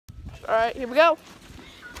Alright, here we go.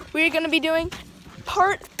 We're going to be doing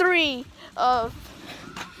part 3 of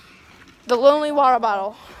the Lonely Water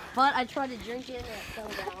Bottle. But I tried to drink it and it fell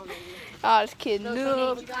down. Ah, just kidding. So,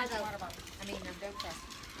 No. you guys, GoPro.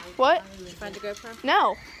 What? Did you find the GoPro?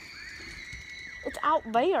 No. It's out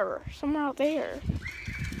there. Somewhere out there.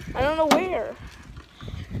 I don't know where.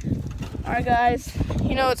 Alright, guys.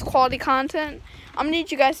 You know it's quality content. I'm going to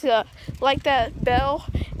need you guys to like that bell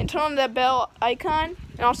and turn on that bell icon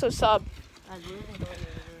and also sub.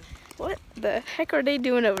 What the heck are they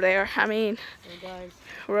doing over there? I mean,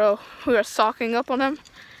 we are socking up on them.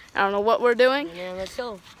 I don't know what we're doing. Yeah, let's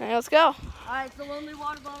go. Right, let's go. Alright, it's the Lonely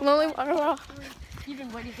Water Bottle. Lonely Water Bottle. You've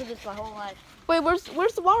been waiting for this my whole life. Wait, where's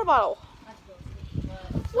the water bottle?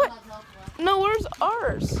 What? No, where's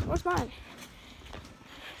ours? Where's mine?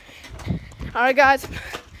 Alright, guys.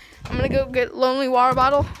 I'm gonna go get Lonely Water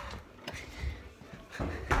Bottle.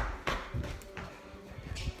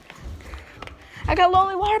 I got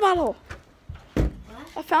Lonely Water Bottle.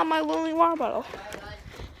 I found my Lonely Water Bottle.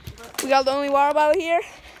 We got Lonely Water Bottle here.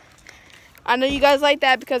 I know you guys like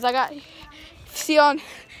that because I got, see on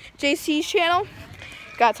JC's channel,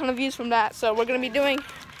 got a ton of views from that. So we're gonna be doing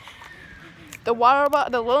the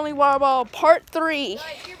Lonely Water Bottle part 3.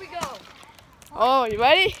 Alright, here we go. Oh, you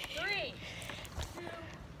ready? 3, 2.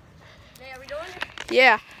 Hey, are we doing it?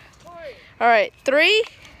 Yeah. 3. All right, 3,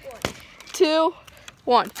 2,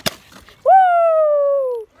 1. Woo!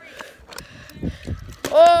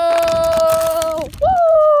 Oh!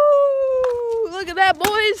 Woo! Look at that,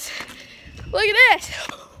 boys! Look at this!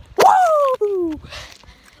 Woo!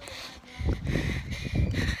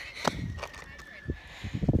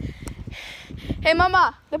 Hey,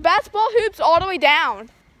 Mama, the basketball hoop's all the way down.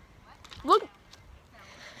 Look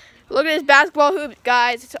at this basketball hoop,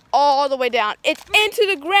 guys. It's all the way down. It's into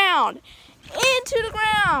the ground. Into the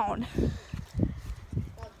ground.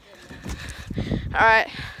 All right.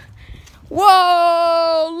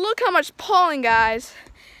 Whoa! Look how much pollen, guys.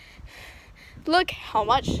 Look how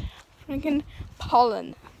much freaking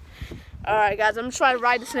pollen. All right, guys. I'm gonna try to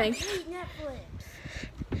ride this thing. Netflix.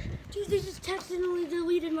 Dude, they just accidentally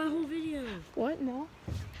deleted my whole video. What? No.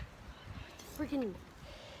 Freaking.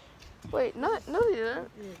 Wait. No, they didn't.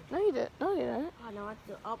 No, you didn't. No, you didn't. Oh, now I have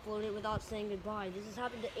to upload it without saying goodbye. This has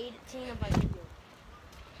happened to 18 of my videos.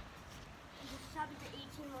 This has happened to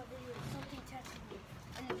 18 of my videos. Something texted me,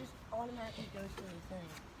 and it just automatically goes to the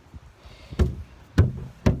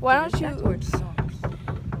thing. Why don't you? That word sucks.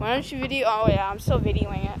 Why don't you video? Oh yeah, I'm still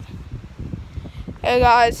videoing it. Hey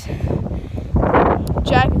guys,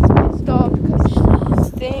 Jack is pissed off because this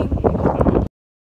thing